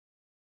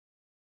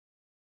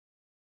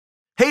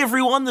Hey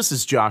everyone, this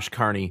is Josh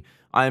Carney.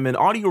 I am an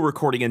audio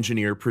recording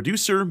engineer,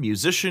 producer,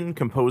 musician,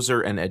 composer,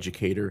 and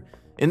educator.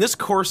 In this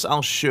course,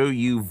 I'll show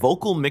you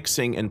vocal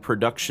mixing and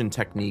production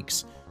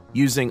techniques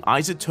using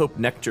iZotope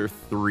Nectar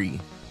 3.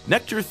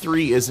 Nectar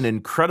 3 is an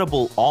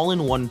incredible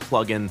all-in-one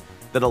plugin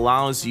that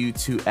allows you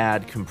to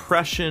add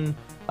compression,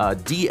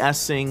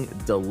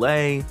 de-essing,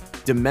 delay,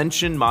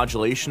 dimension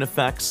modulation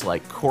effects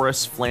like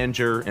chorus,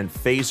 flanger, and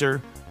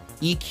phaser,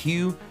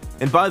 EQ.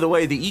 And by the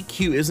way, the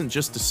EQ isn't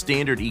just a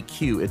standard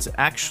EQ, it's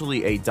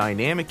actually a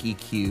dynamic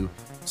EQ,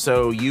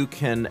 so you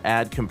can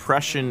add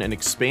compression and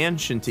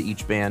expansion to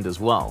each band as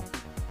well.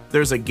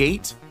 There's a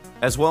gate,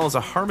 as well as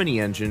a harmony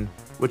engine,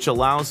 which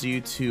allows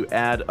you to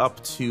add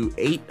up to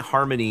 8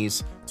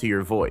 harmonies to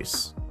your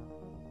voice.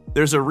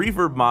 There's a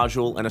reverb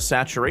module and a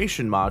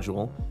saturation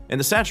module, and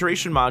the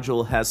saturation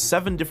module has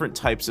 7 different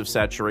types of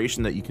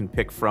saturation that you can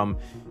pick from,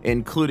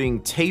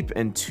 including tape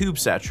and tube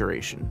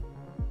saturation.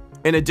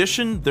 In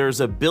addition, there's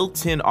a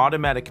built-in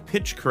automatic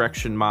pitch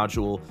correction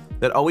module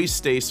that always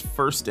stays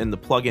first in the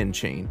plugin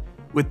chain.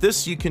 With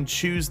this, you can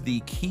choose the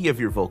key of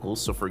your vocals.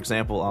 So for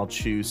example, I'll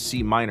choose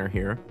C minor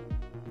here.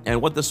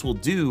 And what this will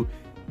do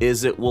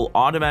is it will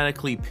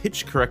automatically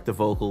pitch correct the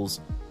vocals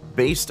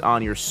based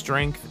on your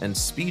strength and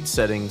speed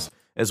settings,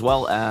 as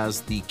well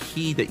as the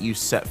key that you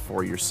set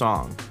for your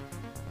song.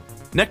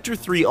 Nectar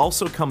 3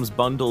 also comes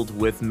bundled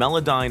with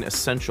Melodyne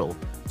Essential,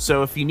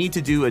 so if you need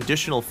to do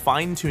additional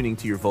fine-tuning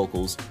to your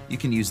vocals, you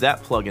can use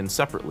that plugin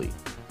separately.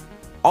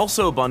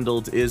 Also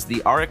bundled is the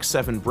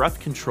RX7 breath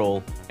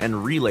control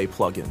and relay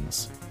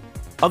plugins.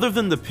 Other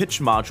than the pitch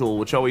module,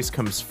 which always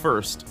comes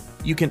first,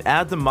 you can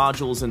add the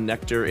modules in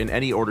Nectar in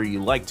any order you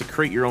like to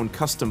create your own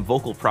custom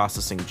vocal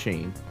processing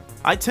chain.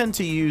 I tend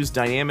to use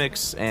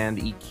dynamics and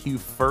EQ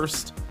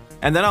first,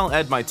 and then I'll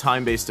add my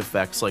time-based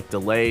effects like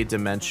delay,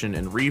 dimension,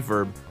 and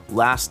reverb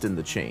last in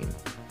the chain.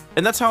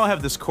 And that's how I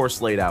have this course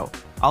laid out.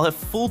 I'll have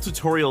full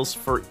tutorials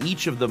for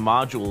each of the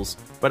modules,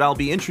 but I'll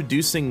be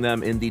introducing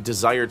them in the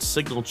desired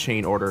signal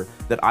chain order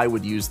that I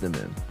would use them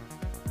in.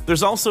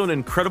 There's also an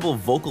incredible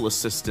vocal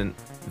assistant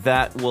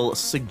that will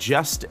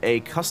suggest a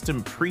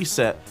custom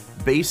preset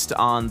based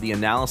on the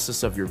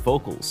analysis of your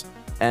vocals,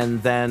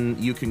 and then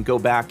you can go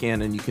back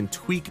in and you can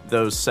tweak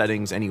those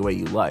settings any way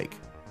you like.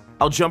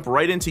 I'll jump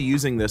right into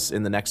using this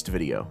in the next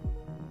video.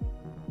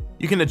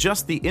 You can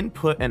adjust the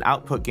input and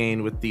output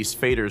gain with these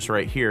faders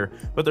right here,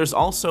 but there's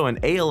also an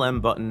ALM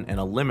button and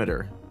a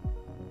limiter.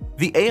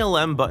 The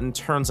ALM button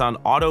turns on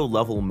auto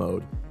level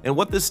mode, and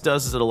what this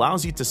does is it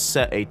allows you to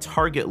set a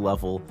target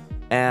level,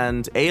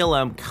 and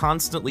ALM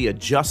constantly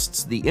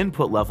adjusts the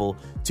input level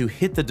to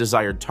hit the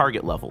desired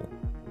target level.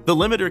 The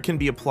limiter can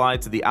be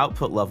applied to the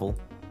output level,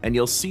 and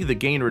you'll see the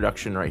gain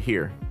reduction right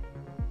here.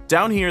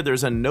 Down here,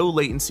 there's a no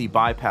latency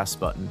bypass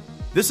button.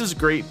 This is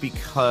great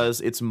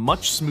because it's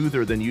much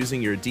smoother than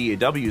using your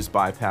DAW's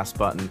bypass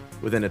button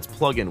within its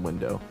plugin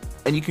window.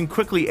 And you can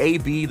quickly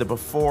A/B the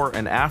before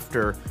and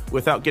after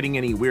without getting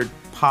any weird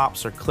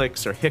pops or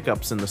clicks or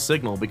hiccups in the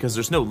signal because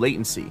there's no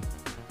latency.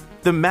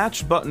 The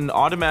match button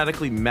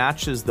automatically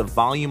matches the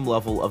volume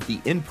level of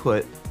the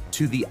input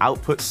to the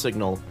output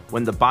signal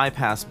when the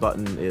bypass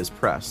button is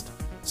pressed.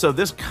 So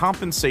this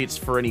compensates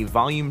for any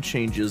volume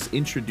changes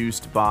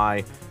introduced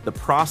by the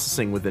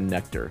processing within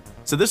Nectar.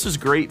 So this is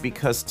great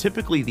because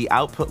typically the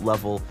output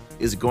level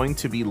is going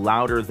to be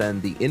louder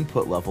than the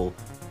input level,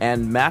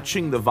 and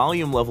matching the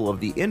volume level of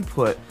the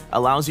input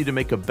allows you to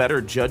make a better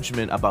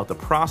judgment about the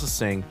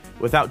processing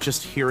without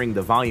just hearing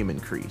the volume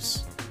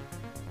increase.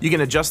 You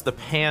can adjust the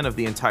pan of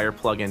the entire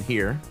plugin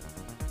here,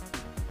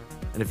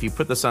 and if you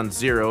put this on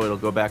 0, it'll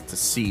go back to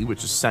C,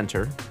 which is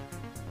center.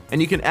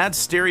 And you can add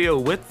stereo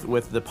width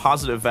with the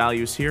positive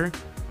values here,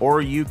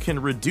 or you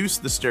can reduce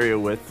the stereo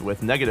width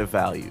with negative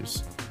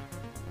values.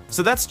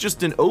 So that's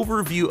just an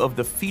overview of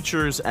the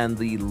features and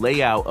the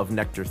layout of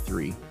Nectar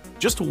 3.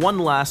 Just one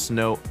last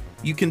note,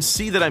 you can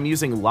see that I'm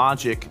using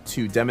Logic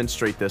to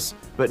demonstrate this,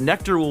 but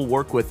Nectar will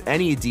work with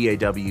any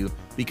DAW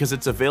because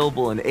it's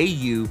available in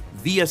AU,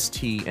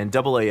 VST, and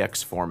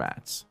AAX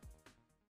formats.